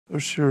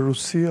është që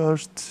Rusia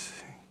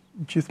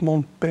është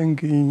gjithmonë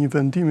peng i një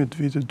vendimi të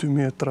vitit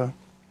 2003.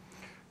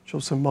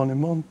 Nëse mbani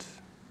mend,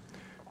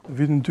 në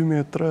vitin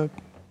 2003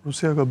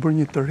 Rusia ka bërë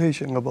një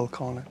tërheqje nga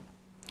Ballkani.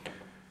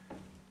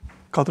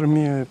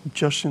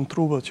 4.600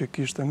 trupa që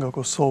kishte nga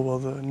Kosova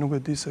dhe nuk e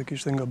di se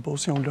kishte nga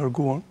Bosnja u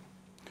larguan.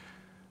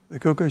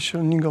 Dhe kjo ka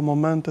qenë një nga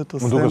momentet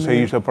të themi... Më duket se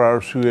ishte për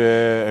arsye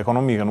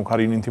ekonomike, nuk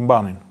arrinin t'i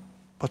mbanin.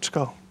 Pa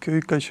çka,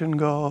 kjo ka qenë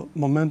nga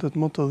momentet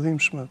më të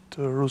dhimbshme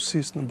të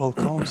Rusisë në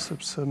Ballkan,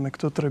 sepse me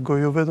këtë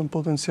tregoi jo vetëm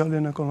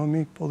potencialin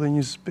ekonomik, po dhe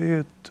një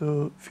zbehje të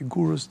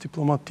figurës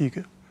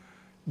diplomatike.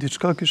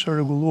 Diçka kisha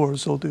rregulluar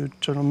zoti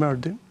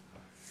Chernomerdin,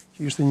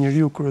 që ishte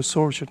njeriu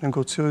kryesor që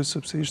negocioi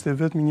sepse ishte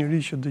vetëm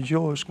njeri që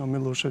dëgjohesh nga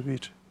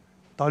Milošević.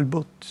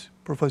 Talbot,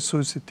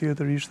 përfaqësuesi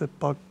tjetër, ishte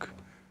pak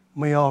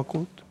më i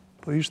akut,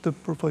 po ishte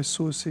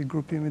përfaqësuesi i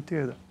grupimit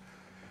tjetër.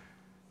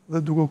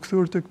 Dhe duke u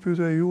kthyer tek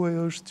pyetja juaj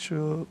është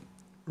që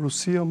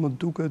Rusia më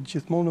duket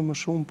gjithmonë më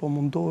shumë po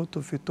mundohet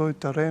të fitojë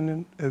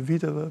terrenin e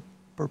viteve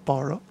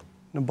përpara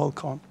në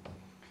Ballkan.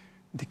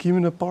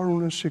 Ndikimin e parë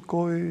unë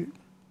shikoj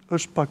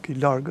është pak i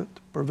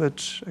largët,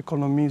 përveç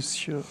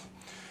ekonomisë që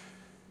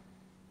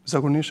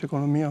zakonisht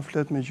ekonomia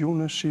flet me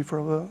gjuhën e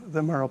shifrave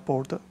dhe me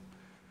raporte,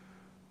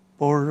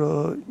 por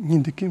një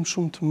ndikim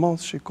shumë të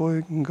madh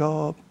shikoj nga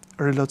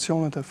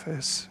relacionet e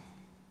fesë.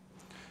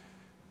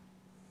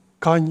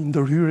 Ka një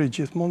ndërhyrje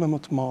gjithmonë më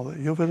të madhe,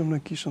 jo vetëm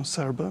në kishën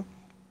serbe,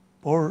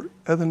 por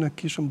edhe në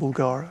kishën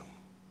bullgare.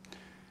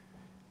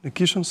 Në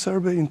kishën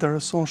serbe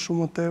intereson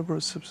shumë më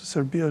tepër sepse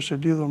Serbia është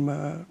e lidhur me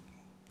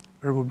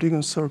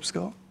Republikën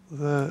Sbrska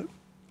dhe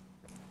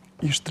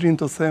i shtrin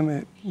të themi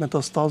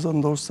metastazat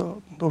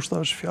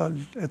ndoshta është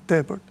fjalë e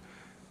tepërt,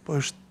 po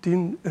e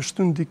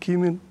shtyn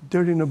ndikimin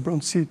deri në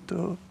brendësi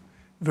të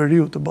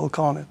veriut të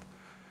Ballkanit.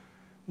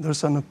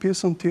 Ndërsa në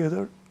pjesën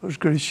tjetër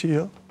është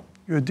Greqia.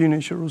 Ju e dini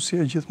që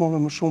Rusia gjithmonë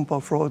më shumë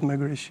paafrohet me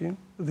Greqinë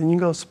dhe një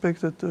nga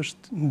aspektet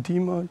është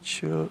ndihma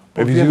që...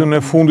 E vizitën e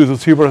fundit të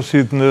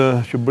Ciprasit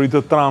që bëri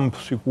të Trump,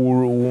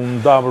 sikur u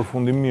nda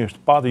përfundimisht,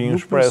 pati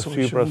një shpresë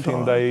Ciprasi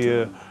ndaj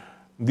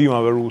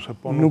ndihmave ruse,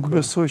 po nuk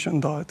besoj që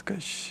ndahet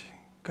kaq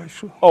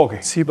shumë.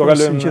 Okej, do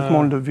kalojmë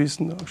gjithmonë lëviz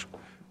në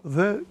kështu.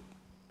 Dhe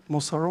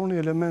mos harroni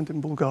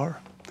elementin bullgar.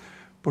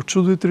 Por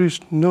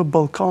çuditërisht në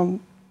Ballkan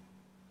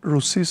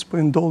Rusisë po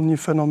i ndodh një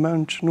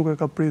fenomen që nuk e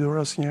ka pritur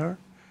asnjëherë,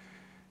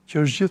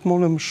 që është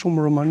gjithmonë më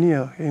shumë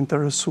Romania e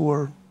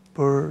interesuar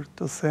për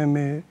të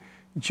themi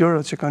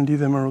gjërat që kanë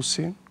lidhje me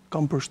Rusinë,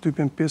 kanë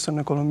përshtypjen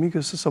pjesën ekonomike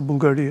sesa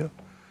Bullgaria.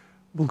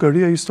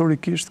 Bullgaria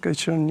historikisht ka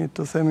qenë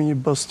një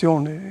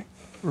bastion i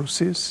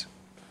Rusisë.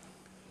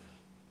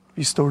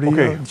 Historia...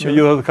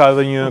 Megjithatë ka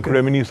edhe një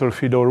kryeministër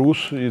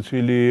filorus, i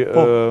cili...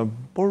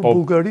 Por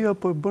Bullgaria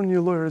po e bën një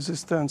lloj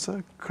rezistence,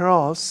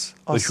 krahas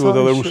asaj... Dhe quhet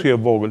edhe Rusia e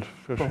vogël,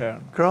 shëshherë.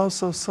 Krahas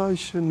asaj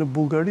që në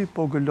Bullgari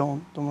po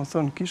gëlon,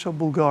 domethënë kisha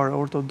bullgare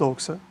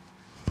ortodokse,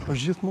 është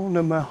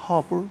gjithmonë më e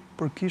hapur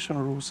për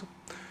kishën ruse.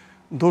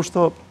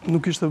 Ndoshta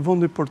nuk ishte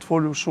vendi për të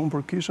folur shumë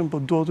për kishën,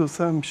 por dua t'ju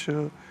them që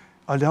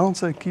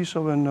aleanca e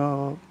kishave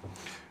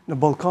në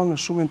Ballkan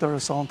është shumë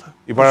interesante.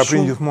 I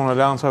paraprin gjithmonë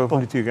aleancave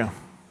politike.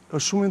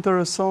 Është shumë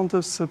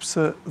interesante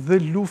sepse dhe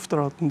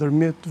luftrat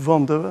ndërmjet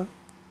vendeve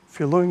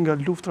fillojnë nga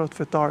luftrat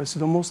fetare,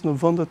 sidomos në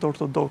vendet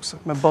ortodokse,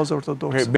 me bazë ortodokse.